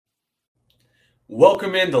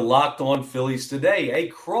Welcome into Locked On Phillies today, a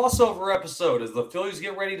crossover episode as the Phillies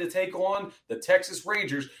get ready to take on the Texas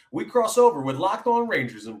Rangers. We cross over with Locked On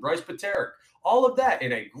Rangers and Bryce Paterick. All of that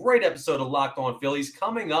in a great episode of Locked On Phillies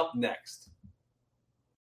coming up next.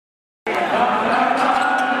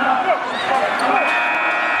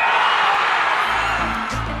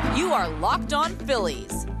 You are Locked On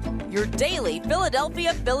Phillies, your daily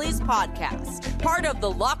Philadelphia Phillies podcast. Part of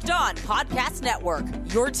the Locked On Podcast Network,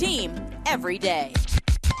 your team every day.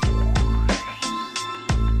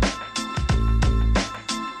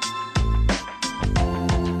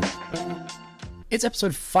 It's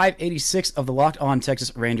episode 586 of the Locked On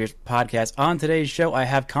Texas Rangers podcast. On today's show, I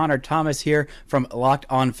have Connor Thomas here from Locked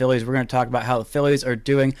On Phillies. We're going to talk about how the Phillies are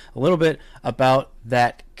doing, a little bit about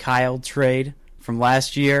that Kyle trade from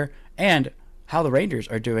last year, and how the Rangers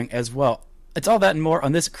are doing as well. It's all that and more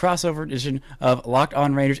on this crossover edition of Locked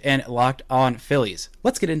On Rangers and Locked On Phillies.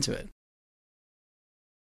 Let's get into it.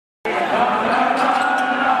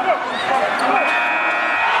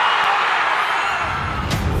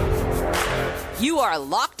 You are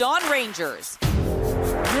Locked On Rangers,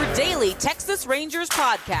 your daily Texas Rangers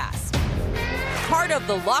podcast. Part of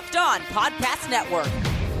the Locked On Podcast Network,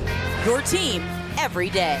 your team every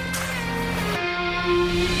day.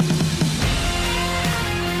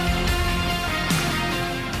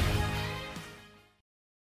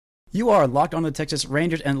 You are Locked On the Texas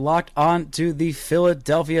Rangers and Locked On to the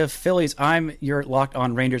Philadelphia Phillies. I'm your Locked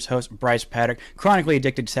On Rangers host, Bryce Paterick, chronically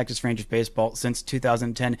addicted to Texas Rangers baseball since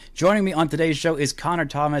 2010. Joining me on today's show is Connor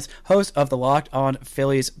Thomas, host of the Locked On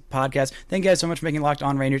Phillies podcast. Thank you guys so much for making Locked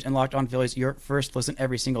On Rangers and Locked On Phillies your first listen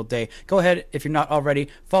every single day. Go ahead, if you're not already,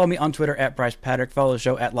 follow me on Twitter at Bryce Paterick. Follow the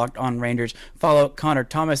show at Locked On Rangers. Follow Connor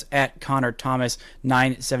Thomas at Connor Thomas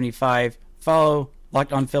 975. Follow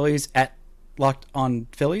Locked On Phillies at Locked On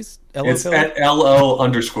Phillies? It's at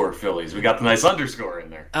LO_Phillies. We got the nice underscore in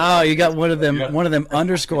there. Oh, you got one of them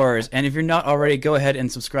underscores. And if you're not already, go ahead and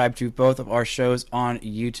subscribe to both of our shows on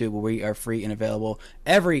YouTube, where we are free and available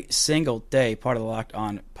every single day, part of the Locked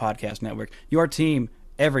On Podcast Network. Your team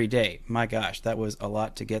every day. My gosh, that was a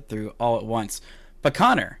lot to get through all at once. But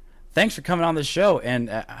Connor, thanks for coming on the show. And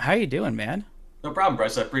how you doing, man? No problem,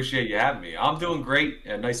 Bryce. I appreciate you having me. I'm doing great.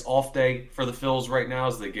 A nice off day for the Phils right now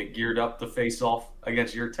as they get geared up to face off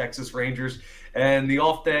against your Texas Rangers. And the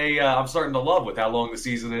off day, I'm starting to love with how long the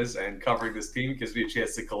season is, and covering this team gives me a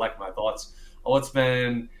chance to collect my thoughts on what's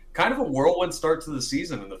been kind of a whirlwind start to the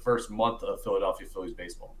season in the first month of Philadelphia Phillies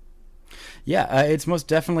baseball. Yeah, it's most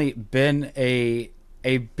definitely been a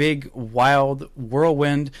big, wild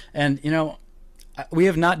whirlwind. And, you know, we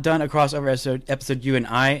have not done a crossover episode, you and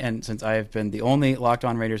I, and since I have been the only Locked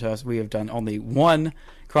On Rangers host, we have done only one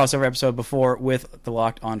crossover episode before with the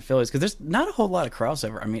Locked On Phillies, because there's not a whole lot of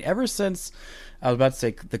crossover. I mean, ever since, I was about to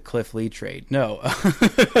say the Cliff Lee trade. No.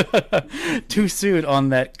 Too soon on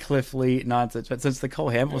that Cliff Lee nonsense. But since the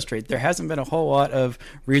Cole Hamels trade, there hasn't been a whole lot of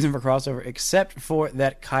reason for crossover except for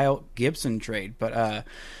that Kyle Gibson trade. But,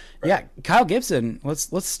 yeah, Kyle Gibson,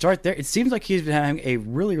 let's start there. It seems like he's been having a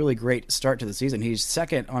really, really great start to the season. He's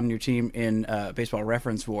second on your team in Baseball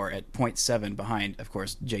Reference WAR at .7 behind, of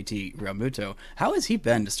course, JT Realmuto. How has he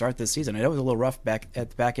been to start this season? I know it was a little rough back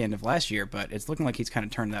at the back end of last year, but it's looking like he's kind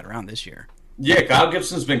of turned that around this year. Yeah, Kyle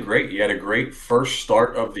Gibson's been great. He had a great first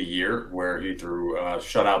start of the year where he threw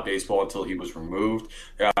shutout baseball until he was removed.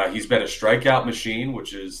 He's been a strikeout machine,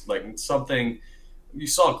 which is like something – you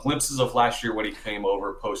saw glimpses of last year when he came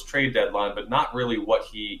over post trade deadline, but not really what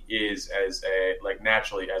he is as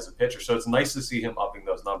naturally as a pitcher. So it's nice to see him upping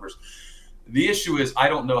those numbers. The issue is I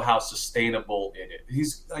don't know how sustainable it is.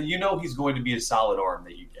 He's going to be a solid arm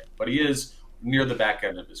that you get, but he is near the back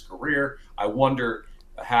end of his career. I wonder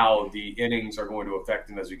how the innings are going to affect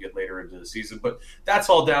him as we get later into the season, but that's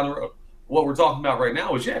all down the road. What we're talking about right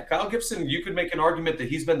now is, Kyle Gibson, you could make an argument that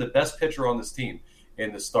he's been the best pitcher on this team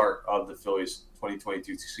in the start of the Phillies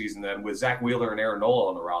 2022 season. Then with Zach Wheeler and Aaron Nola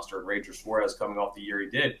on the roster and Ranger Suarez coming off the year he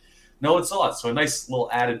did, no one saw it. So a nice little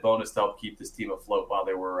added bonus to help keep this team afloat while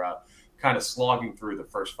they were kind of slogging through the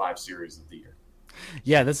first 5 series of the year.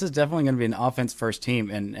 Yeah, this is definitely going to be an offense-first team,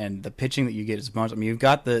 and the pitching that you get is a bunch. I mean, you've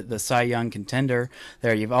got the Cy Young contender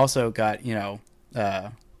there. You've also got, the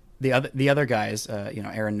other guys,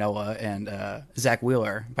 Aaron Nola and Zach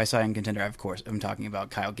Wheeler. By Cy Young contender, of course, I'm talking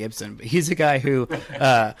about Kyle Gibson. But he's a guy who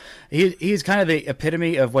he's kind of the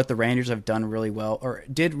epitome of what the Rangers have done really well, or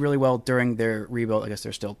did really well during their rebuild. I guess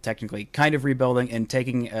they're still technically kind of rebuilding, and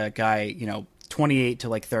taking a guy, 28 to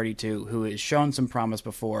like 32, who has shown some promise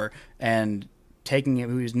before, and taking him,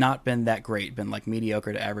 who's not been that great, been like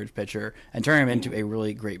mediocre to average pitcher, and turning him into a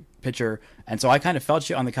really great pitcher. And so I kind of felt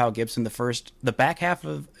you on the Kyle Gibson the back half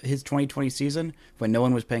of his 2020 season when no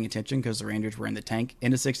one was paying attention because the Rangers were in the tank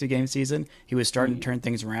in a 60-game season. He was starting to turn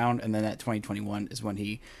things around, and then that 2021 is when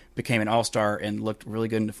he became an all-star and looked really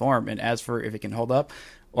good into form. And as for if it can hold up,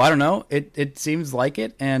 well, I don't know. It seems like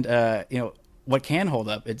it, and what can hold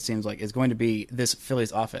up, it seems like, is going to be this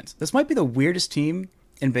Phillies offense. This might be the weirdest team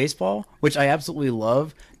in baseball, which I absolutely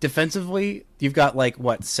love. Defensively, you've got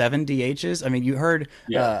 7 DHs. I mean, you heard,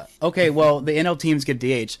 okay, well, the NL teams get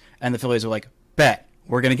DH, and the Phillies are like, bet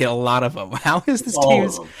we're going to get a lot of them. How is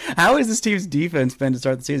this team's defense been to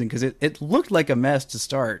start the season? Because it looked like a mess to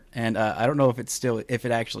start, and I don't know if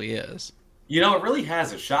it actually is. It really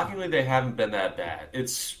hasn't. Shockingly, they haven't been that bad.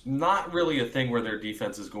 It's not really a thing where their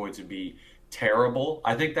defense is going to be terrible.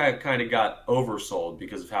 I think that kind of got oversold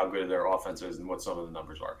because of how good their offense is and what some of the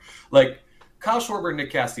numbers are. Like Kyle Schwarber and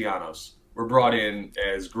Nick Castellanos were brought in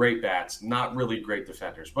as great bats, not really great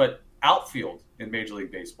defenders, but outfield in Major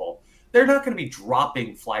League Baseball, they're not going to be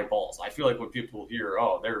dropping fly balls. I feel like when people hear,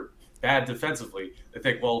 oh, they're bad defensively, they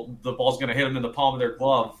think, well, the ball's going to hit them in the palm of their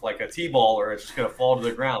glove like a T-ball, or it's just going to fall to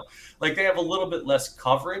the ground. Like, they have a little bit less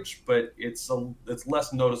coverage, but it's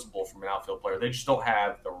less noticeable from an outfield player. They just don't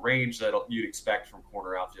have the range that you'd expect from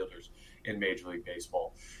corner outfielders in Major League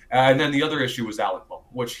Baseball. And then the other issue was Alec Bohm,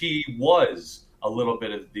 which he was a little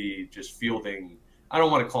bit of the just fielding. I don't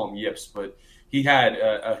want to call him yips, but he had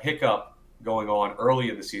a hiccup going on early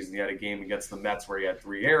in the season. He had a game against the Mets where he had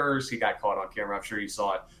 3 errors. He got caught on camera. I'm sure you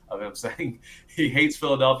saw it, of him saying he hates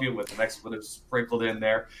Philadelphia with an expletive sprinkled in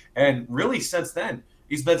there. And really, since then,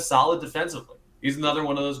 he's been solid defensively. He's another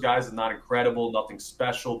one of those guys that's not incredible, nothing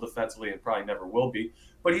special defensively, and probably never will be.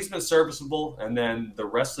 But he's been serviceable, and then the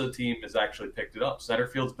rest of the team has actually picked it up. Center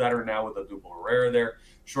field's better now with Odubel Herrera there.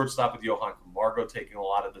 Shortstop with Johan Camargo taking a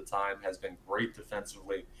lot of the time, has been great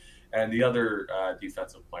defensively. And the other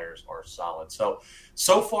defensive players are solid.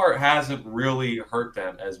 So far, it hasn't really hurt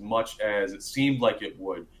them as much as it seemed like it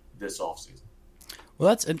would this offseason. Well,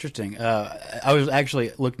 that's interesting. I was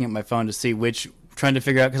actually looking at my phone to see trying to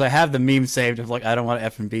figure out, because I have the meme saved of I don't want to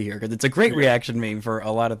F and B here, because it's a great reaction meme for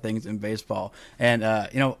a lot of things in baseball. And,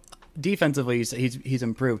 defensively, he's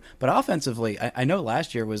improved. But offensively, I know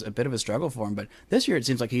last year was a bit of a struggle for him, but this year it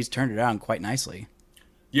seems like he's turned it around quite nicely.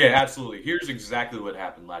 Yeah, absolutely. Here's exactly what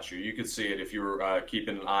happened last year. You could see it if you were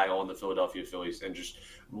keeping an eye on the Philadelphia Phillies and just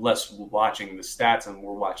less watching the stats and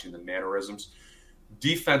more watching the mannerisms.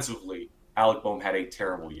 Defensively, Alec Bohm had a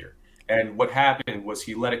terrible year. And what happened was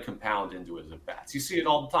he let it compound into his at-bats. You see it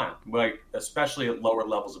all the time, especially at lower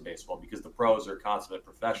levels of baseball, because the pros are consummate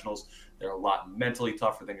professionals. They're a lot mentally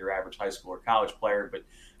tougher than your average high school or college player. But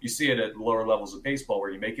you see it at lower levels of baseball where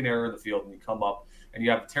you make an error in the field and you come up and you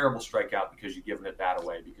have a terrible strikeout because you've given it bat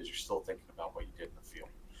away because you're still thinking about what you did in the field.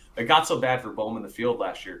 It got so bad for Bohm in the field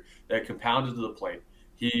last year that it compounded to the plate.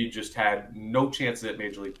 He just had no chance at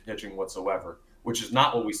Major League pitching whatsoever, which is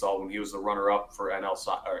not what we saw when he was the runner-up for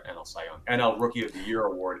NL Rookie of the Year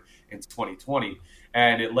award in 2020,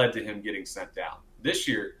 and it led to him getting sent down. This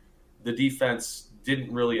year, the defense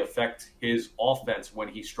didn't really affect his offense when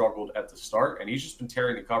he struggled at the start, and he's just been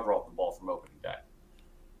tearing the cover off the ball from opening day.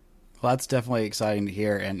 Well, that's definitely exciting to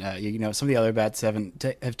hear, and some of the other bats have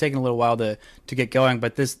taken a little while to get going,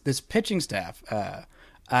 but this pitching staff,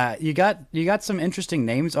 you got some interesting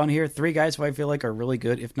names on here. 3 guys who I feel like are really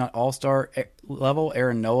good, if not all-star level.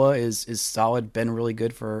 Aaron Noah is solid, been really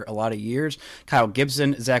good for a lot of years. Kyle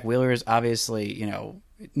Gibson, Zach Wheeler is obviously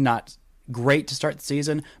not great to start the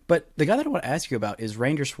season, but the guy that I want to ask you about is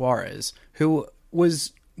Ranger Suarez, who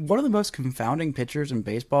was one of the most confounding pitchers in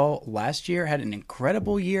baseball last year, had an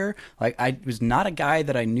incredible year. I was not a guy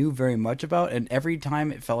that I knew very much about, and every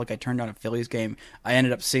time it felt like I turned on a Phillies game, I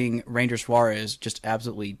ended up seeing Ranger Suarez just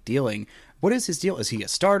absolutely dealing. What is his deal? Is he a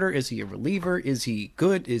starter? Is he a reliever? Is he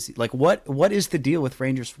good? Is he, what is the deal with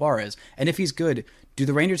Ranger Suarez? And if he's good, do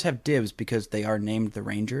the Rangers have dibs because they are named the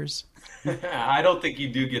Rangers? I don't think you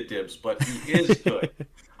do get dibs, but he is good.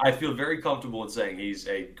 I feel very comfortable in saying he's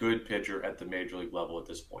a good pitcher at the Major League level at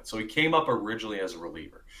this point. So he came up originally as a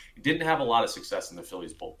reliever. He didn't have a lot of success in the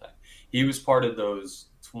Phillies bullpen. He was part of those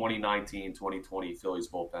 2019, 2020 Phillies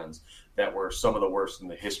bullpens that were some of the worst in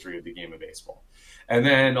the history of the game of baseball. And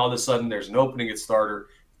then all of a sudden there's an opening at starter.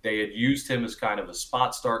 They had used him as kind of a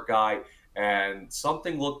spot start guy, and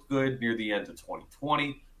something looked good near the end of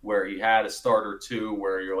 2020 where he had a start or two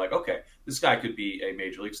where you're like, okay, this guy could be a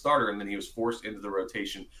Major League starter. And then he was forced into the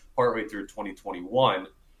rotation partway through 2021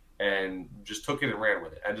 and just took it and ran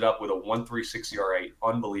with it. Ended up with a 1.36 ERA,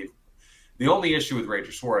 unbelievable. The only issue with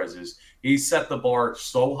Ranger Suarez is he set the bar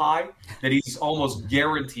so high that he's almost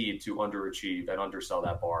guaranteed to underachieve and undersell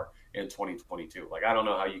that bar in 2022. Like, I don't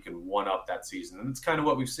know how you can one-up that season. And it's kind of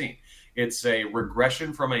what we've seen. It's a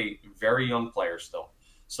regression from a very young player still.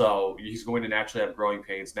 So he's going to naturally have growing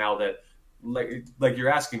pains now that, like you're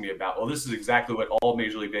asking me about, well, this is exactly what all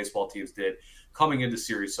Major League Baseball teams did coming into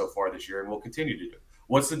series so far this year and will continue to do.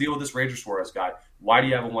 What's the deal with this Ranger Suarez guy? Why do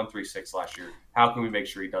you have a 1.36 last year? How can we make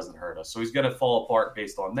sure he doesn't hurt us? So he's going to fall apart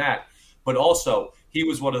based on that. But also, he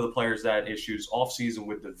was one of the players that issues offseason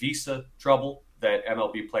with the visa trouble that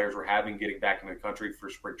MLB players were having getting back into the country for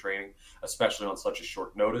spring training, especially on such a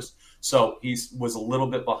short notice. So he was a little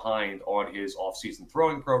bit behind on his offseason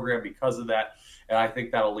throwing program because of that. And I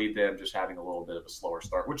think that'll lead to him just having a little bit of a slower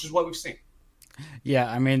start, which is what we've seen. Yeah,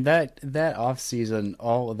 I mean, that off season,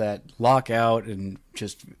 all of that lockout and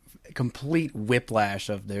just complete whiplash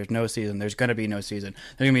of there's no season, there's going to be no season,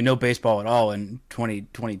 there's going to be no baseball at all in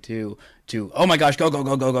 2022 to, oh my gosh, go, go,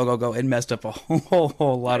 go, go, go, go, go. It messed up a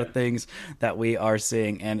whole lot of things that we are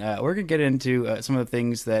seeing. And we're going to get into some of the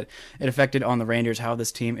things that it affected on the Rangers, how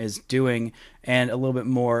this team is doing, and a little bit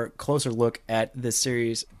more closer look at this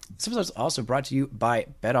series. This episode is also brought to you by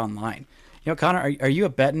BetOnline. You know, Connor, are you a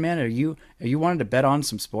betting man? Are you wanting to bet on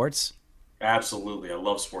some sports? Absolutely. I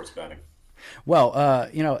love sports betting. Well,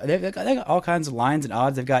 you know, they've got all kinds of lines and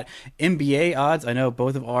odds. They've got NBA odds. I know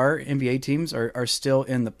both of our NBA teams are still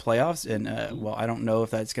in the playoffs. And, well, I don't know if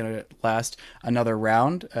that's going to last another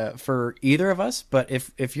round for either of us. But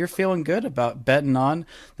if you're feeling good about betting on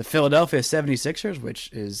the Philadelphia 76ers,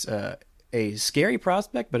 which is a scary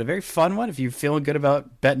prospect, but a very fun one. If you're feeling good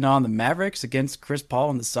about betting on the Mavericks against Chris Paul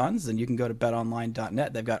and the Suns, then you can go to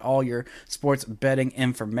betonline.net. They've got all your sports betting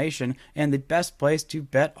information and the best place to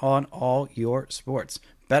bet on all your sports.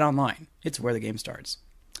 BetOnline. It's where the game starts.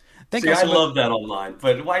 I love that online,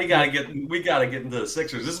 but why we gotta get into the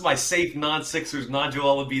Sixers. This is my safe non-Sixers,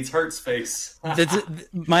 non-Joel Embiid's hurt space.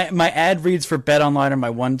 my ad reads for BetOnline are my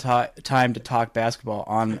one time to talk basketball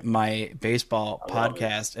on my baseball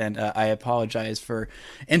podcast, and I apologize for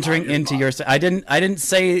entering into your. I didn't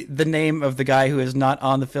say the name of the guy who is not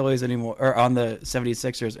on the Phillies anymore or on the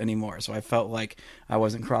 76ers anymore, so I felt like I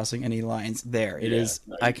wasn't crossing any lines there. It is.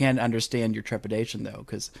 I can understand your trepidation though,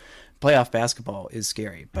 because playoff basketball is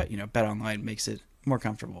scary, but, you know, BetOnline makes it more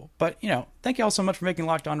comfortable. But, you know, thank you all so much for making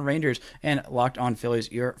Locked On Rangers and Locked On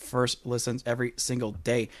Phillies your first listens every single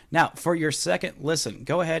day. Now, for your second listen,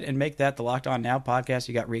 go ahead and make that the Locked On Now podcast.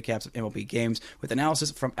 You got recaps of MLB games with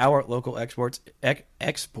analysis from our local experts,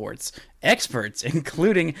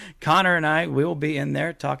 including Connor and I. We will be in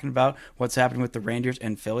there talking about what's happening with the Rangers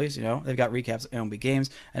and Phillies. You know, they've got recaps of MLB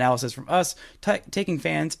games, analysis from us, taking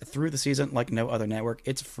fans through the season like no other network.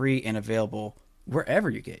 It's free and available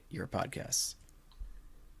wherever you get your podcasts.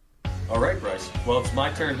 All right, Bryce. Well, it's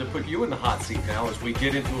my turn to put you in the hot seat now as we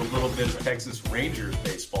get into a little bit of Texas Rangers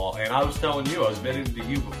baseball. And I was telling you, I was betting to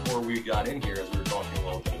you before we got in here as we were talking a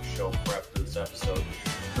little bit of show prep for this episode.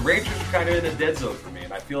 The Rangers are kind of in a dead zone for me,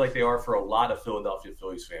 and I feel like they are for a lot of Philadelphia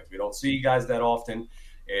Phillies fans. We don't see you guys that often.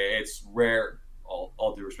 It's rare,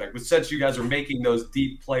 all due respect. But since you guys are making those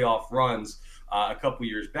deep playoff runs a couple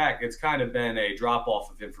years back, it's kind of been a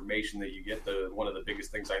drop-off of information that you get. One of the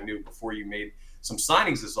biggest things I knew before you made some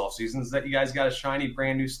signings this offseason is that you guys got a shiny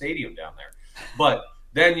brand new stadium down there. But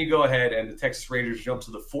then you go ahead and the Texas Rangers jump to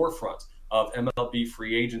the forefront of MLB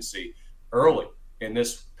free agency early in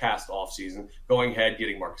this past offseason, going ahead,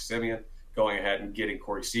 getting Marcus Semien, going ahead and getting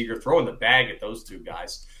Corey Seager, throwing the bag at those two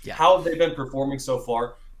guys. Yeah. How have they been performing so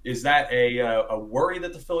far? Is that a worry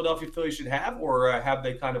that the Philadelphia Phillies should have, or have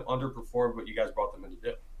they kind of underperformed what you guys brought them in to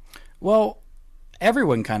do? Well,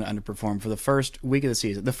 everyone kind of underperformed for the first week of the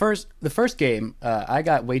season. The first game, I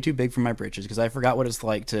got way too big for my britches because I forgot what it's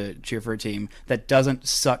like to cheer for a team that doesn't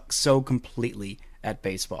suck so completely at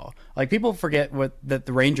baseball. Like, people forget that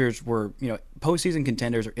the Rangers were, you know, postseason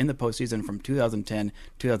contenders or in the postseason from 2010,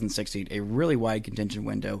 2016, a really wide contention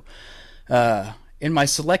window. In my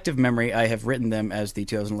selective memory, I have written them as the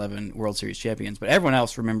 2011 World Series champions, but everyone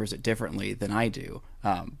else remembers it differently than I do.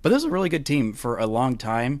 But this was a really good team for a long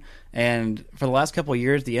time, and for the last couple of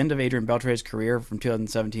years, the end of Adrian Beltre's career from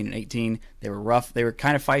 2017 and 18, they were rough. They were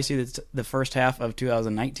kind of feisty the first half of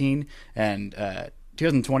 2019, and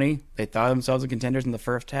 2020, they thought themselves as contenders in the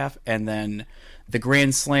first half, and then the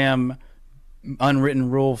Grand Slam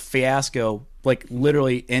unwritten rule fiasco like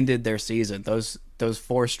literally ended their season. Those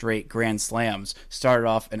 4 straight Grand Slams started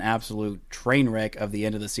off an absolute train wreck of the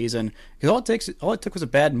end of the season. Because all it took was a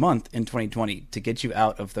bad month in 2020 to get you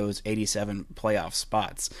out of those 87 playoff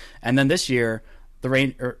spots. And then this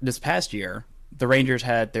past year, the Rangers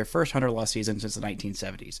had their first 100-loss season since the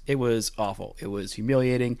 1970s. It was awful. It was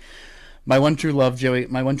humiliating. My one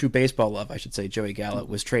true baseball love, I should say, Joey Gallo,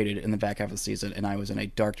 was traded in the back half of the season, and I was in a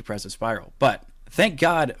dark, depressive spiral. But thank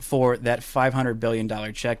God for that $500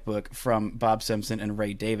 billion checkbook from Bob Simpson and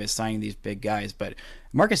Ray Davis signing these big guys. But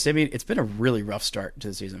Marcus Semien, it's been a really rough start to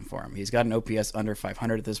the season for him. He's got an OPS under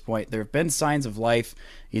 500 at this point. There have been signs of life.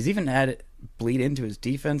 He's even had it bleed into his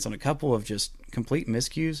defense on a couple of just complete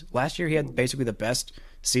miscues. Last year, he had basically the best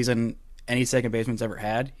season any second baseman's ever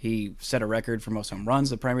had. He set a record for most home runs,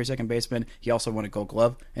 the primary second baseman. He also won a Gold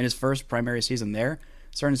Glove in his first primary season there.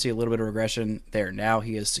 Starting to see a little bit of regression there now.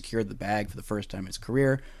 He has secured the bag for the first time in his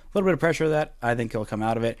career. A little bit of pressure of that. I think he'll come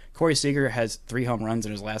out of it. Corey Seager has 3 home runs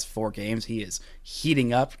in his last 4 games. He is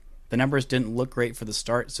heating up. The numbers didn't look great for the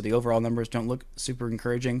start, so the overall numbers don't look super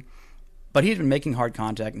encouraging. But he's been making hard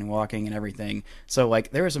contact and walking and everything. So,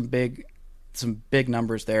 like, there were some big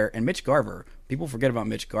numbers there. And Mitch Garver, people forget about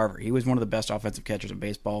Mitch Garver. He was one of the best offensive catchers in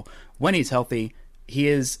baseball. When he's healthy, he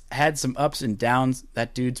has had some ups and downs.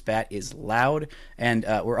 That dude's bat is loud. And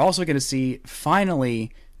we're also going to see,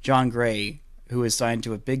 finally, John Gray, who is signed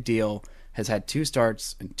to a big deal, has had 2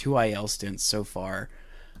 starts and 2 IL stints so far.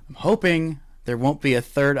 I'm hoping there won't be a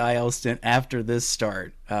 3rd IL stint after this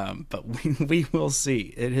start, but we will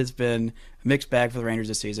see. It has been a mixed bag for the Rangers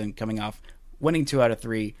this season, coming off winning 2 out of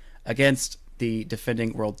 3 against the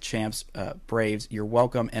defending world champs, Braves. You're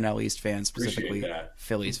welcome, NL East fans, specifically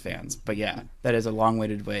Phillies fans. But yeah, that is a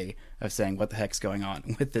long-winded way of saying what the heck's going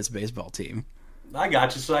on with this baseball team. I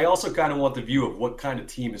got you. So I also kind of want the view of what kind of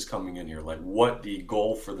team is coming in here, like what the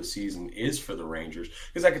goal for the season is for the Rangers,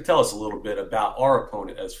 because that could tell us a little bit about our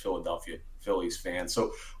opponent as Philadelphia Phillies fans.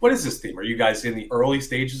 So what is this team? Are you guys in the early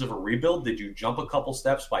stages of a rebuild? Did you jump a couple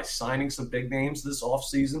steps by signing some big names this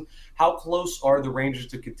offseason? How close are the Rangers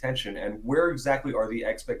to contention, and where exactly are the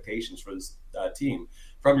expectations for this team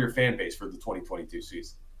from your fan base for the 2022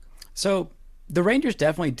 season? So the Rangers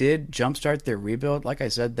definitely did jumpstart their rebuild. Like I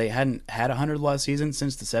said, they hadn't had a 100-loss season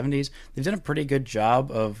since the 70s. They've done a pretty good job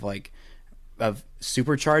of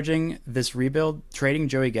supercharging this rebuild. Trading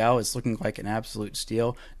Joey Gallo is looking like an absolute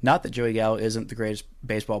steal. Not that Joey Gallo isn't the greatest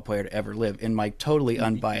baseball player to ever live, in my totally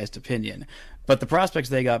unbiased opinion. But the prospects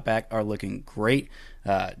they got back are looking great.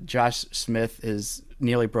 Josh Smith is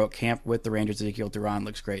nearly broke camp with the Rangers. Ezekiel Duran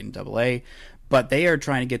looks great in Double-A. But they are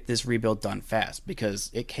trying to get this rebuild done fast because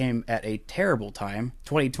it came at a terrible time.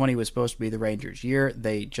 2020 was supposed to be the Rangers' year.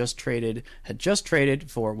 They had just traded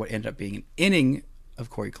for what ended up being an inning of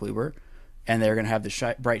Corey Kluber, and they were going to have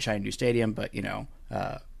the bright, shiny new stadium, but,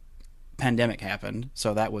 pandemic happened,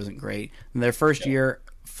 so that wasn't great. And their first year,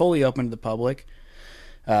 fully open to the public.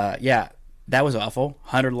 That was awful.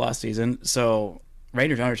 100-loss season. So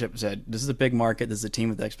Rangers ownership said, this is a big market. This is a team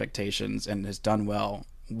with expectations and has done well.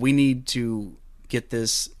 We need to get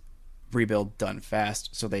this rebuild done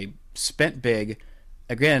fast. So they spent big.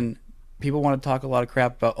 Again, people want to talk a lot of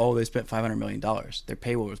crap about, they spent $500 million. Their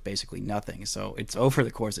payroll was basically nothing. So it's over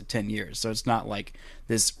the course of 10 years. So it's not like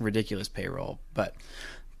this ridiculous payroll. But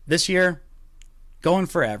this year, going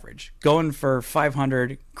for average, going for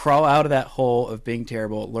 500, crawl out of that hole of being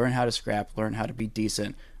terrible, learn how to scrap, learn how to be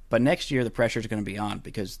decent. But next year, the pressure is going to be on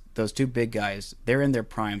because those 2 big guys, they're in their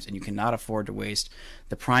primes, and you cannot afford to waste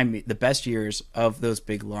the best years of those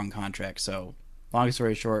big, long contracts. So, long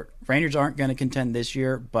story short, Rangers aren't going to contend this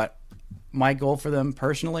year, but my goal for them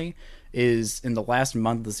personally is in the last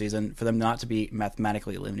month of the season for them not to be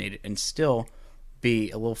mathematically eliminated and still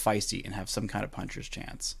be a little feisty and have some kind of puncher's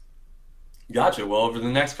chance. Gotcha. Well, over the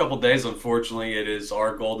next couple of days, unfortunately, it is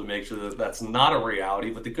our goal to make sure that that's not a reality.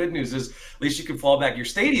 But the good news is, at least you can fall back. Your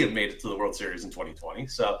stadium made it to the World Series in 2020,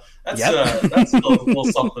 so that's still a little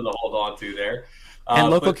something to hold on to there. And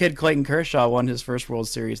local kid Clayton Kershaw won his first World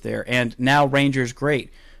Series there, and now Rangers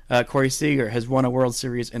great. Corey Seager has won a World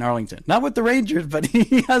Series in Arlington. Not with the Rangers, but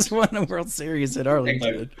he has won a World Series in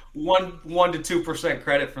Arlington. Like 1 to 2%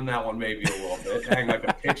 credit from that one, maybe a little bit. Hang like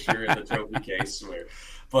a picture in the trophy case.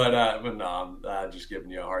 But no, I'm just giving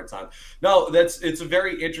you a hard time. No, it's a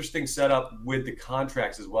very interesting setup with the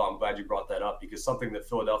contracts as well. I'm glad you brought that up because something that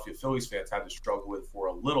Philadelphia Phillies fans had to struggle with for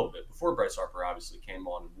a little bit before Bryce Harper obviously came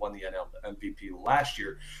on and won the NL MVP last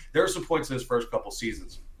year. There are some points in his first couple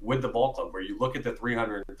seasons with the ball club where you look at the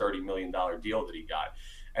 $330 million deal that he got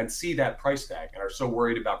and see that price tag and are so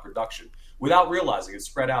worried about production without realizing it's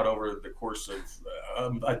spread out over the course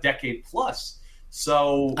of a decade plus.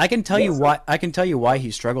 So I can tell you why. I can tell you why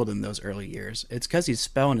he struggled in those early years. It's because he's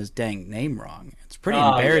spelling his dang name wrong. It's pretty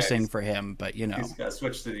embarrassing for him, but you know, he's got to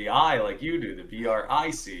switch to the I like you do, the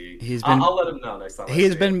BRIC. He's been. I'll let him know next time. He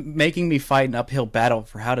has been making me fight an uphill battle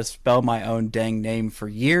for how to spell my own dang name for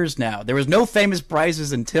years now. There was no famous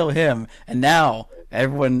Bryces until him, and now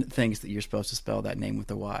everyone thinks that you're supposed to spell that name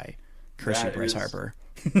with a Y. Curse you, Bryce Harper.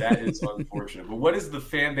 That is unfortunate. But what does the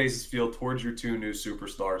fan bases feel towards your two new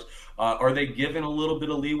superstars? Are they given a little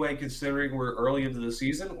bit of leeway considering we're early into the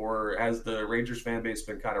season, or has the Rangers fan base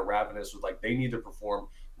been kind of ravenous with like they need to perform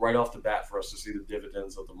right off the bat for us to see the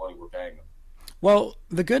dividends of the money we're paying them? Well,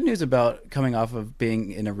 the good news about coming off of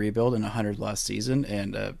being in a rebuild in a 100-loss season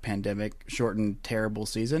and a pandemic-shortened, terrible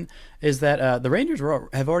season is that the Rangers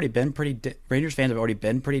have already been Rangers fans have already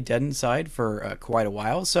been pretty dead inside for quite a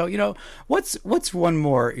while. So you know, what's one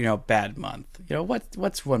more bad month? You know,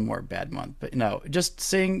 what's one more bad month? But no, just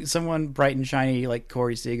seeing someone bright and shiny like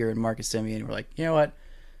Corey Seager and Marcus Semien, we're like, you know what?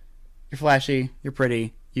 You're flashy, you're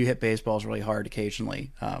pretty, you hit baseballs really hard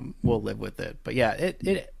occasionally. We'll live with it. But yeah,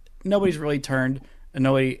 it nobody's really turned.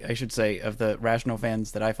 Nobody, I should say, of the rational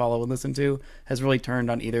fans that I follow and listen to has really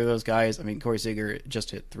turned on either of those guys. I mean, Corey Seager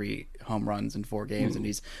just hit 3 home runs in 4 games, and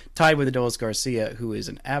he's tied with Adolis Garcia, who is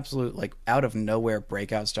an absolute, like, out-of-nowhere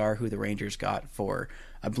breakout star who the Rangers got for,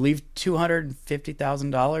 I believe,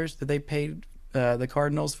 $250,000 that they paid the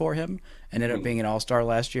Cardinals for him, and ended up being an all-star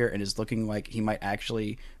last year, and is looking like he might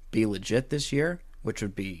actually be legit this year, which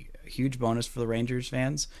would be huge bonus for the Rangers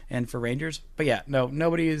fans and for Rangers. But yeah, no,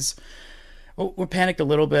 nobody is. We're panicked a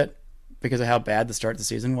little bit because of how bad the start of the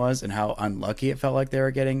season was and how unlucky it felt like they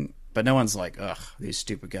were getting. But no one's like, ugh, these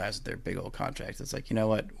stupid guys with their big old contracts. It's like, you know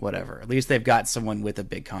what, whatever. At least they've got someone with a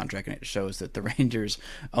big contract, and it shows that the Rangers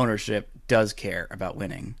ownership does care about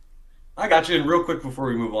winning. I got you. And real quick before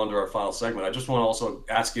we move on to our final segment, I just want to also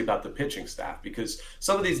ask you about the pitching staff, because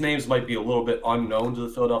some of these names might be a little bit unknown to the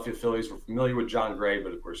Philadelphia Phillies. We're familiar with John Gray,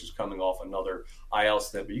 but of course he's coming off another IL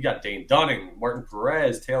stint. But you got Dane Dunning, Martin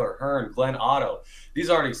Perez, Taylor Hearn, Glenn Otto. These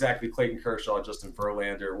aren't exactly Clayton Kershaw, Justin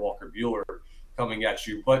Verlander, Walker Buehler coming at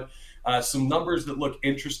you, but some numbers that look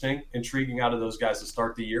interesting, intriguing out of those guys to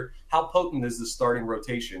start the year. How potent is the starting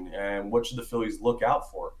rotation, and what should the Phillies look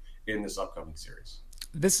out for in this upcoming series?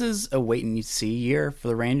 This is a wait-and-see year for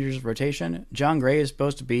the Rangers rotation. John Gray is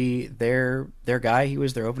supposed to be their guy. He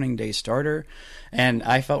was their opening day starter, and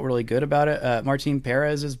I felt really good about it. Martin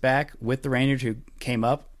Perez is back with the Rangers, who came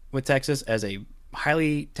up with Texas as a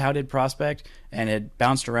highly touted prospect and had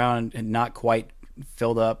bounced around and not quite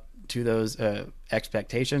filled up to those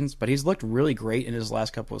expectations, but he's looked really great in his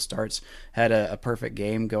last couple of starts. Had a perfect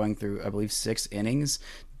game going through, I believe, 6 innings.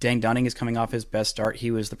 Dane Dunning is coming off his best start. He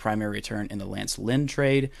was the primary return in the Lance Lynn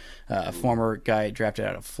trade, a former guy drafted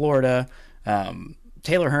out of Florida.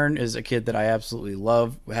 Taylor Hearn is a kid that I absolutely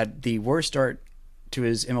love. Had the worst start to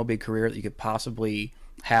his MLB career that you could possibly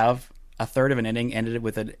have. A third of an inning, ended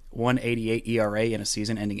with a 1.88 ERA in a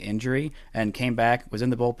season-ending injury, and came back, was in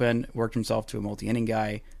the bullpen, worked himself to a multi-inning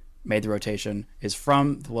guy, made the rotation, is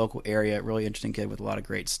from the local area, really interesting kid with a lot of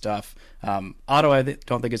great stuff. Otto, I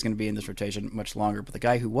don't think is going to be in this rotation much longer, but the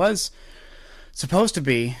guy who was supposed to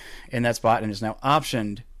be in that spot and is now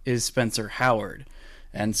optioned is Spencer Howard.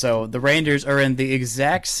 And so the Rangers are in the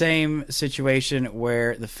exact same situation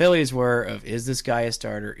where the Phillies were of, is this guy a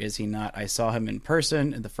starter, is he not? I saw him in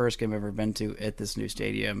person in the first game I've ever been to at this new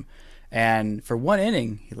stadium. And for 1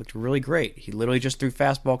 inning, he looked really great. He literally just threw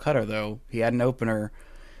fastball cutter, though. He had an opener.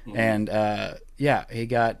 And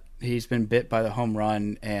he's been bit by the home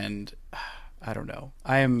run, and I don't know.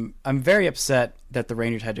 I'm very upset that the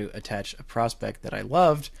Rangers had to attach a prospect that I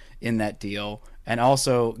loved in that deal and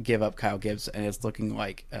also give up Kyle Gibbs, and it's looking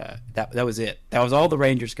like that was it. That was all the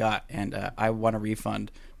Rangers got, and I want a refund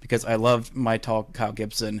because I loved my tall Kyle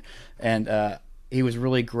Gibson, and he was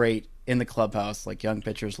really great in the clubhouse. Like, young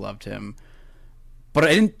pitchers loved him. But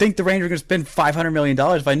I didn't think the Rangers were going to spend $500 million.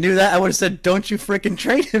 If I knew that, I would have said, don't you freaking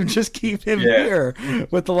trade him. Just keep him here.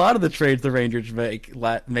 With a lot of the trades the Rangers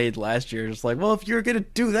made last year, it's like, well, if you're going to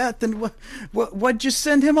do that, then what'd you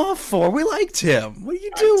send him off for? We liked him. What are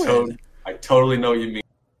you doing? I totally know what you mean.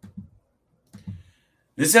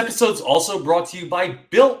 This episode's also brought to you by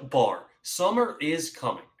Built Bar. Summer is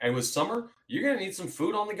coming. And with summer, you're going to need some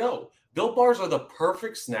food on the go. Built Bars are the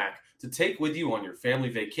perfect snack to take with you on your family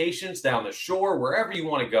vacations, down the shore, wherever you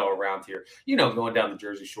want to go around here. You know, going down the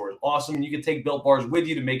Jersey Shore is awesome, and you can take Built Bars with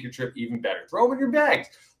you to make your trip even better. Throw them in your bags.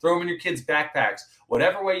 Throw them in your kids' backpacks.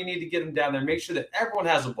 Whatever way you need to get them down there, make sure that everyone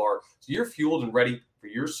has a bar so you're fueled and ready for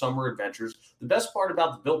your summer adventures. The best part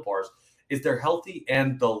about the Built Bars is they're healthy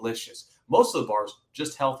and delicious. Most of the bars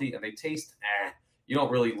just healthy, and they taste You don't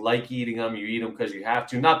really like eating them. You eat them because you have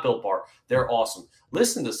to. Not Built Bar. They're awesome.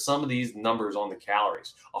 Listen to some of these numbers on the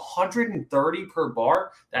calories. 130 per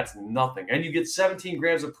bar, that's nothing. And you get 17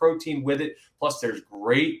 grams of protein with it. Plus, there's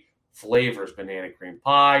great flavors, banana cream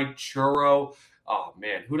pie, churro. Oh,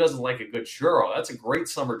 man, who doesn't like a good churro? That's a great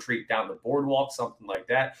summer treat down the boardwalk, something like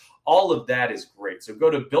that. All of that is great. So go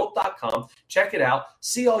to Built.com, check it out,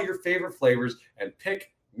 see all your favorite flavors, and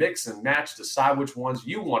pick, mix, and match. Decide which ones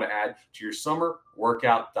you want to add to your summer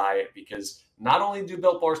workout diet, because not only do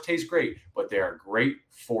Built Bars taste great, but they are great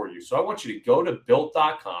for you. So I want you to go to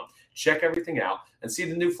Built.com, check everything out, and see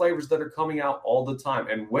the new flavors that are coming out all the time.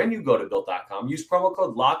 And when you go to Built.com, use promo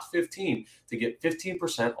code LOCKED15 to get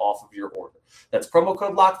 15% off of your order. That's promo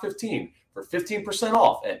code LOCKED15 for 15%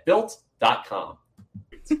 off at Built.com.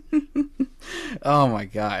 Oh my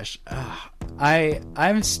gosh.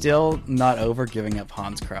 I'm still not over giving up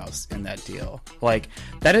Hans Kraus in that deal. Like,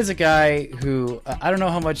 that is a guy who, I don't know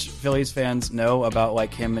how much Phillies fans know about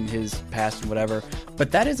like him and his past and whatever,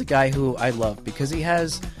 but that is a guy who I love because he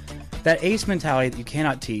has that ace mentality that you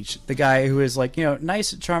cannot teach. The guy who is like,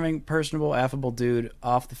 nice, charming, personable, affable dude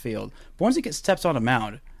off the field. But once he steps on a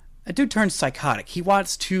mound, that dude turns psychotic. He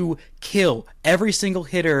wants to kill every single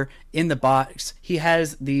hitter in the box. He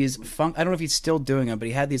has these I don't know if he's still doing them, but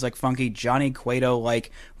he had these like funky Johnny Cueto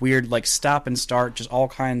like weird like stop and start, just all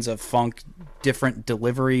kinds of funk, different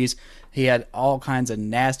deliveries. He had all kinds of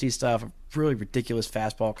nasty stuff. A really ridiculous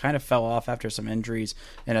fastball. Kind of fell off after some injuries,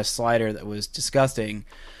 and a slider that was disgusting.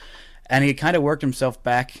 And he kind of worked himself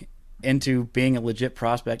back into being a legit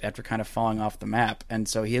prospect after kind of falling off the map. And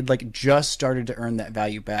so he had like just started to earn that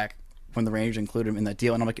value back when the Rangers included him in that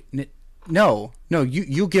deal. And I'm like, no,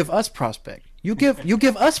 you give us prospect. You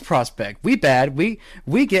give us prospect. We bad.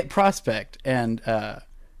 We get prospect. And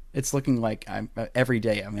it's looking like every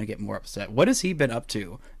day I'm going to get more upset. What has he been up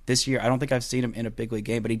to this year? I don't think I've seen him in a big league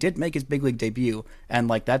game, but he did make his big league debut. And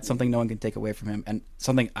like, that's something no one can take away from him. And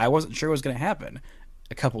something I wasn't sure was going to happen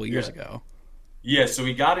a couple of years ago. Yeah, so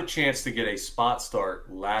he got a chance to get a spot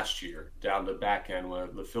start last year down the back end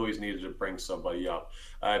when the Phillies needed to bring somebody up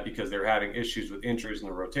because they were having issues with injuries in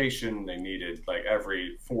the rotation. They needed, like,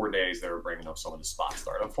 every 4 days they were bringing up someone to spot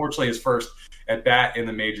start. Unfortunately, his first at bat in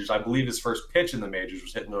the majors, I believe his first pitch in the majors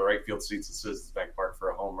was hitting the right field seats at Citizens Bank Park for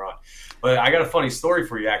a home run. But I got a funny story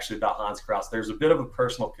for you, actually, about Hans Kraus. There's a bit of a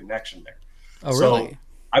personal connection there. Oh, really? So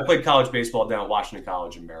I played college baseball down at Washington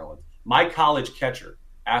College in Maryland. My college catcher,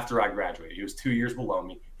 after I graduated, he was 2 years below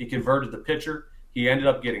me. He converted to pitcher. He ended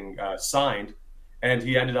up getting signed, and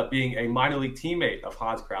he ended up being a minor league teammate of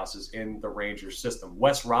Hans Kraus's in the Rangers system.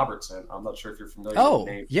 Wes Robertson. I'm not sure if you're familiar with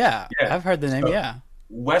the name. Yeah, I've heard the name. So, yeah.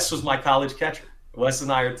 Wes was my college catcher. Wes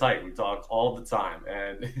and I are tight. We talk all the time,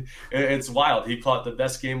 and it's wild. He caught the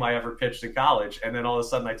best game I ever pitched in college, and then all of a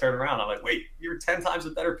sudden I turn around. I'm like, wait, you're 10 times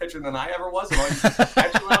a better pitcher than I ever was? And all you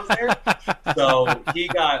catching when I was there? So he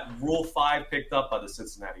got Rule 5 picked up by the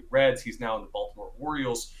Cincinnati Reds. He's now in the Baltimore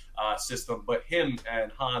Orioles system, but him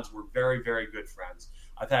and Hans were very, very good friends.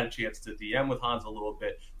 I've had a chance to DM with Hans a little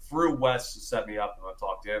bit through Wes to set me up, and I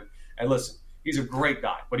talked to him. And listen, he's a great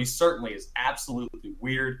guy, but he certainly is absolutely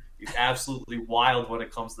weird. He's absolutely wild when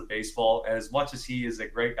it comes to baseball. And as much as he is a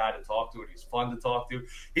great guy to talk to and he's fun to talk to,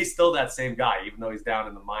 he's still that same guy, even though he's down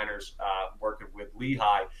in the minors working with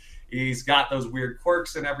Lehigh. He's got those weird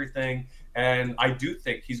quirks and everything. And I do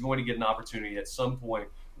think he's going to get an opportunity at some point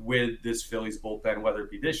with this Phillies bullpen, whether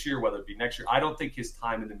it be this year, whether it be next year. I don't think his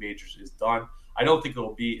time in the majors is done. I don't think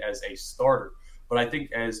it'll be as a starter. But I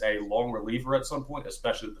think as a long reliever at some point,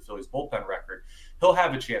 especially with the Phillies bullpen record, he'll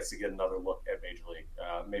have a chance to get another look at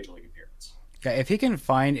major league appearance. Yeah, if he can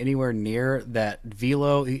find anywhere near that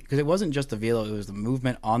velo, because it wasn't just the velo, it was the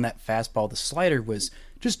movement on that fastball. The slider was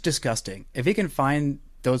just disgusting. If he can find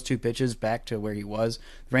those two pitches back to where he was,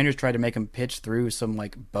 the Rangers tried to make him pitch through some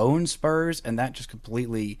like bone spurs, and that just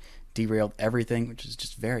completely derailed everything, which is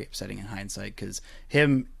just very upsetting in hindsight, because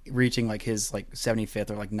him reaching like his like 75th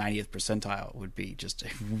or like 90th percentile would be just a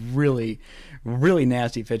really, really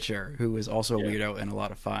nasty pitcher who is also a weirdo and a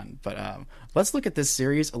lot of fun. But let's look at this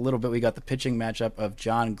series a little bit. We got the pitching matchup of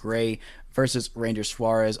Jon Gray versus Ranger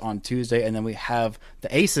Suarez on Tuesday, and then we have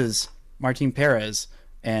the aces, Martin Perez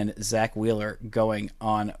and Zach Wheeler, going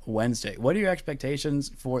on Wednesday. What are your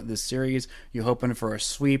expectations for this series? You hoping for a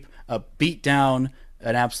sweep, a beatdown,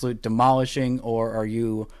 an absolute demolishing, or are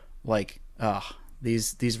you like,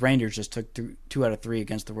 these Rangers just took 2 out of 3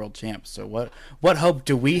 against the world champs? So what hope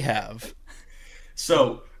do we have?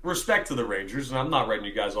 So respect to the Rangers, and I'm not writing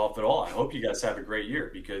you guys off at all. I hope you guys have a great year,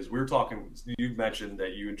 because we were talking, you mentioned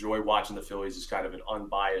that you enjoy watching the Phillies as kind of an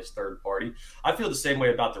unbiased third party. I feel the same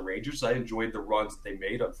way about the Rangers. I enjoyed the runs that they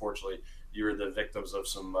made. Unfortunately, you were the victims of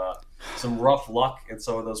some rough luck in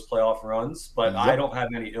some of those playoff runs. But I don't have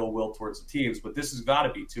any ill will towards the teams. But this has got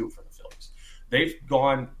to be too for the Phillies.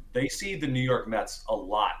 They see the New York Mets a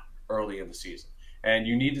lot early in the season. And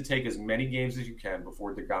you need to take as many games as you can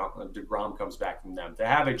before DeGrom comes back from them to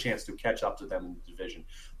have a chance to catch up to them in the division.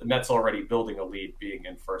 The Mets already building a lead, being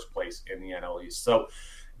in first place in the NL East. So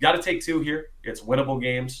got to take 2 here. It's winnable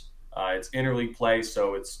games. It's interleague play,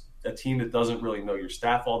 so it's a team that doesn't really know your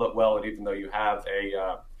staff all that well. And even though you have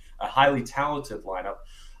a highly talented lineup,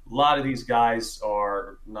 a lot of these guys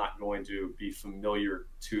are not going to be familiar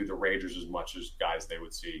to the Rangers as much as guys they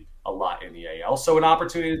would see a lot in the AL. So an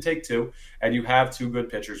opportunity to take 2, and you have 2 good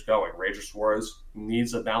pitchers going. Ranger Suarez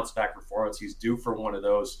needs a bounce-back performance. He's due for one of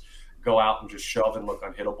those go out and just shove and look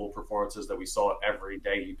unhittable performances that we saw every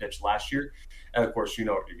day he pitched last year. And, of course, you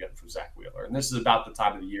know what you're getting from Zach Wheeler. And this is about the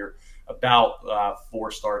time of the year, about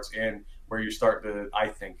 4 starts in, where you start to, I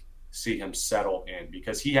think, see him settle in,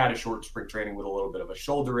 because he had a short spring training with a little bit of a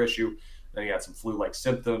shoulder issue. Then he had some flu-like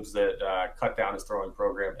symptoms that cut down his throwing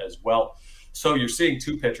program as well. So you're seeing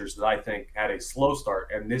 2 pitchers that I think had a slow start,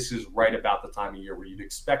 and this is right about the time of year where you'd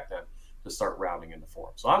expect them to start rounding into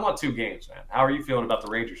form. So I'm on 2 games, man. How are you feeling about the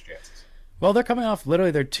Rangers' chances? Well, they're coming off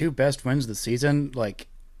literally their 2 best wins of the season. Like,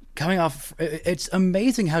 coming off, it's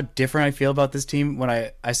amazing how different I feel about this team when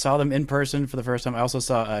I saw them in person for the first time. I also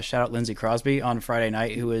saw shout out Lindsey Crosby on Friday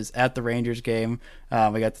night, who was at the Rangers game.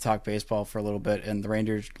 We got to talk baseball for a little bit, and the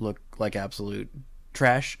Rangers look like absolute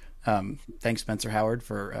trash. Thanks Spencer Howard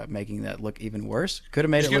for making that look even worse. Could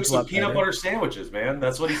have made it look a lot better. Peanut butter sandwiches, man.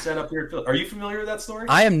 That's what he said up here. Are you familiar with that story?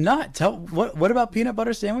 I am not. What about peanut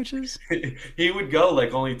butter sandwiches? He would go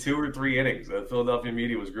like only 2 or 3 innings. The Philadelphia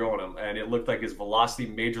media was growing him, and it looked like his velocity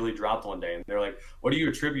majorly dropped one day. And they're like, "What do you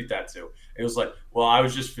attribute that to?" It was like, "Well, I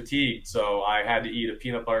was just fatigued, so I had to eat a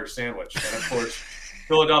peanut butter sandwich." And of course,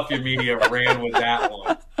 Philadelphia media ran with that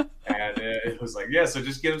one. And it was like, yeah, so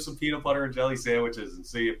just give him some peanut butter and jelly sandwiches and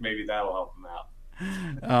see if maybe that'll help him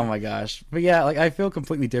out. Oh my gosh. But yeah, like I feel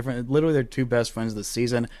completely different. Literally their 2 best friends of the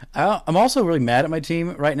season. I'm also really mad at my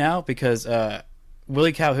team right now because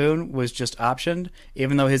Willie Calhoun was just optioned,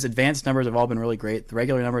 even though his advanced numbers have all been really great. The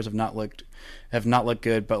regular numbers have not looked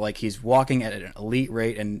good, but like he's walking at an elite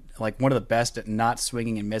rate and like one of the best at not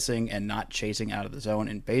swinging and missing and not chasing out of the zone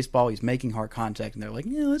in baseball. He's making hard contact, and they're like,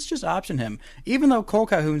 yeah, let's just option him. Even though Cole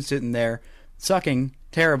Calhoun's sitting there sucking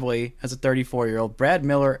terribly as a 34-year-old. Brad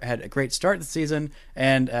Miller had a great start to the season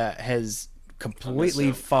and has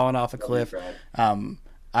completely fallen off a cliff.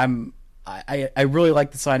 I really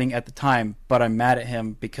liked the signing at the time, but I'm mad at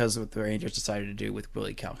him because of what the Rangers decided to do with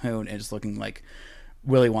Willie Calhoun, and it's looking like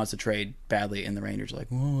Willie wants to trade badly, and the Rangers are like,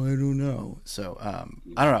 well, I don't know. So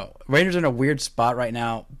I don't know. Rangers are in a weird spot right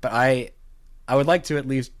now, but I would like to at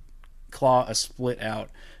least claw a split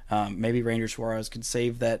out. Maybe Ranger Suarez could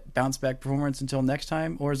save that bounce back performance until next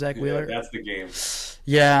time, or Zach Wheeler. That's the game.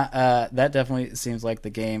 Yeah, that definitely seems like the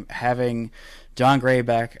game. Having John Gray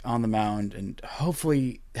back on the mound and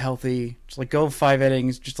hopefully healthy, just like go 5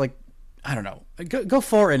 innings, just like, I don't know, go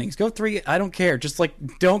 4 innings, go 3. I don't care. Just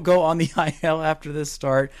like don't go on the IL after this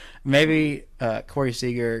start. Maybe Corey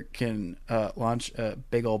Seager can launch a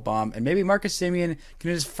big old bomb, and maybe Marcus Semien can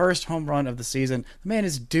hit his first home run of the season. The man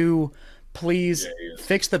is due. Please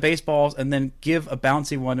fix the baseballs and then give a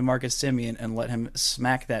bouncy one to Marcus Semien and let him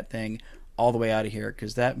smack that thing all the way out of here,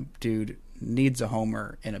 because that dude needs a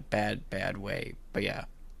homer in a bad way. But yeah,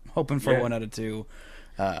 hoping for 1 out of 2.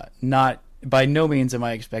 Not by no means am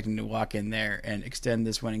I expecting to walk in there and extend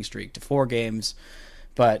this winning streak to 4 games,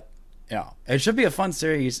 but you know, it should be a fun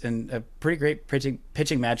series and a pretty great pitching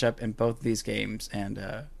matchup in both of these games, and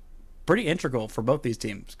pretty integral for both these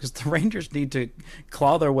teams because the Rangers need to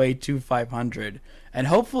claw their way to 500 and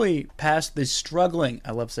hopefully past the struggling,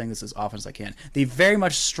 I love saying this as often as I can, the very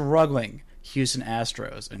much struggling Houston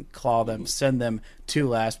Astros and claw them, send them to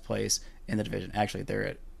last place in the division. Actually, they're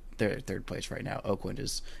at 3rd place right now. Oakland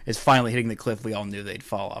is finally hitting the cliff we all knew they'd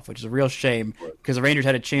fall off, which is a real shame because the Rangers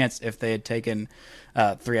had a chance if they had taken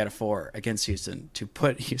 3 out of 4 against Houston to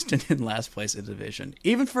put Houston in last place in the division.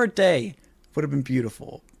 Even for a day, would have been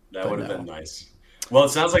beautiful. That would have been nice. Well, it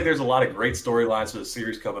sounds like there's a lot of great storylines for the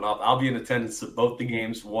series coming up. I'll be in attendance at both the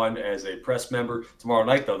games, one as a press member. Tomorrow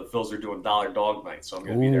night, though, the Phils are doing Dollar Dog Night, so I'm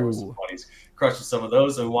going to be there with some buddies, crushing some of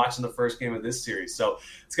those and watching the first game of this series. So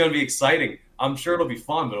it's going to be exciting. I'm sure it'll be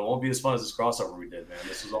fun, but it won't be as fun as this crossover we did, man.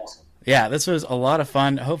 This was awesome. Yeah, this was a lot of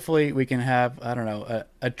fun. Hopefully, we can have, I don't know,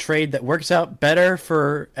 a trade that works out better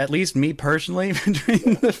for at least me personally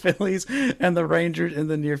between the Phillies and the Rangers in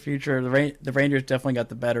the near future. The Rangers definitely got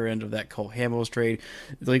the better end of that Cole Hamels trade.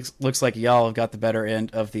 It looks like y'all have got the better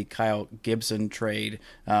end of the Kyle Gibson trade.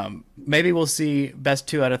 Maybe we'll see best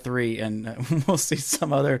 2 out of 3, and we'll see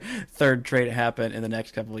some other third trade happen in the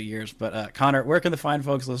next couple of years. But Connor, where can the fine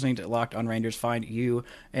folks listening to Locked On Rangers find you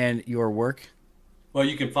and your work? Well,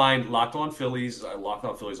 you can find Locked On Phillies, Locked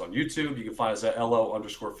On Phillies on YouTube. You can find us at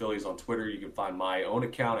LO_Phillies on Twitter. You can find my own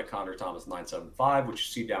account at Connor Thomas 975, which you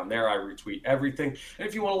see down there. I retweet everything. And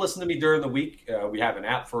if you want to listen to me during the week, we have an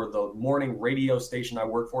app for the morning radio station I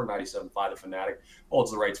work for, 97.5 The Fanatic.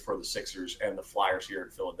 Holds the rights for the Sixers and the Flyers here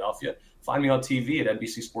in Philadelphia. Find me on TV at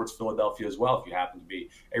NBC Sports Philadelphia as well if you happen to be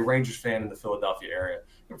a Rangers fan in the Philadelphia area.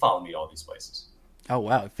 You can follow me all these places. Oh,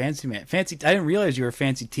 wow. Fancy man. Fancy. I didn't realize you were a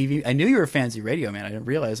fancy TV. I knew you were a fancy radio man. I didn't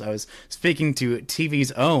realize I was speaking to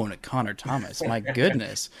TV's own Connor Thomas. My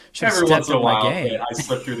goodness. Should have stepped up my game. I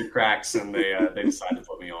slipped through the cracks, and they decided to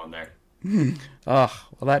put me on there. Oh,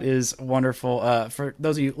 well, that is wonderful. For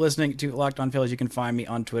those of you listening to Locked On Phillies, you can find me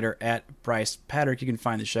on Twitter at Bryce Patrick. You can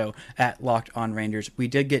find the show at Locked On Rangers. We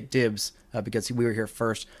did get dibs because we were here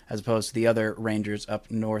first as opposed to the other Rangers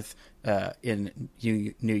up north in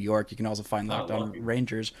New York. You can also find Locked On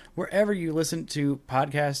Rangers wherever you listen to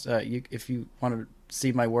podcasts. If you want to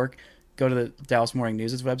see my work, go to the Dallas Morning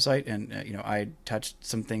News' website, and I touched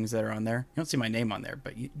some things that are on there. You don't see my name on there,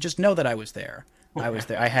 but you just know that I was there. I was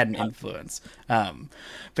there. I had an influence. But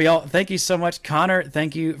y'all, thank you so much. Connor,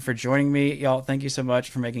 thank you for joining me. Y'all, thank you so much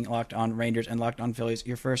for making Locked On Rangers and Locked On Phillies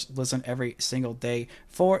your first listen every single day.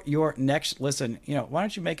 For your next listen, why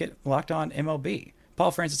don't you make it Locked On MLB? Paul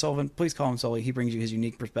Francis Sullivan, please call him Sully. He brings you his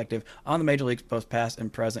unique perspective on the Major Leagues, both past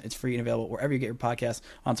and present. It's free and available wherever you get your podcasts.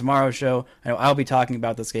 On tomorrow's show, I know I'll be talking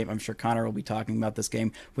about this game. I'm sure Connor will be talking about this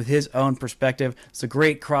game with his own perspective. It's a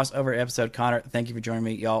great crossover episode. Connor, thank you for joining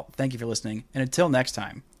me. Y'all, thank you for listening. And until next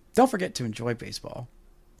time, don't forget to enjoy baseball.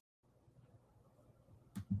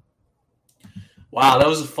 Wow, that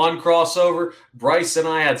was a fun crossover. Bryce and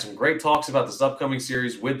I had some great talks about this upcoming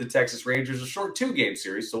series with the Texas Rangers, a short 2-game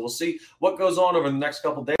series. So we'll see what goes on over the next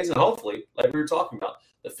couple of days. And hopefully, like we were talking about,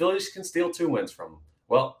 the Phillies can steal 2 wins from them.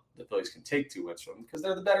 Well, the Phillies can take 2 wins from them because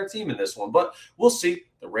they're the better team in this one. But we'll see.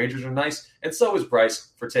 The Rangers are nice. And so is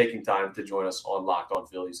Bryce for taking time to join us on Locked On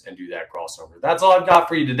Phillies and do that crossover. That's all I've got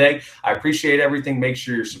for you today. I appreciate everything. Make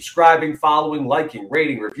sure you're subscribing, following, liking,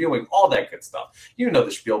 rating, reviewing, all that good stuff. You know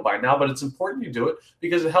the spiel by now, but it's important you do it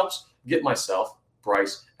because it helps get myself,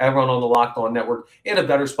 Bryce, everyone on the Locked On Network in a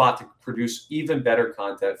better spot to produce even better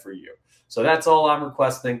content for you. So that's all I'm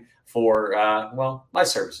requesting for, my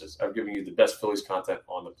services of giving you the best Phillies content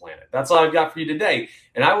on the planet. That's all I've got for you today.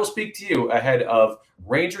 And I will speak to you ahead of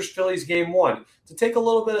Rangers-Phillies Game 1 to take a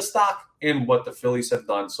little bit of stock in what the Phillies have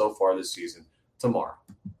done so far this season tomorrow.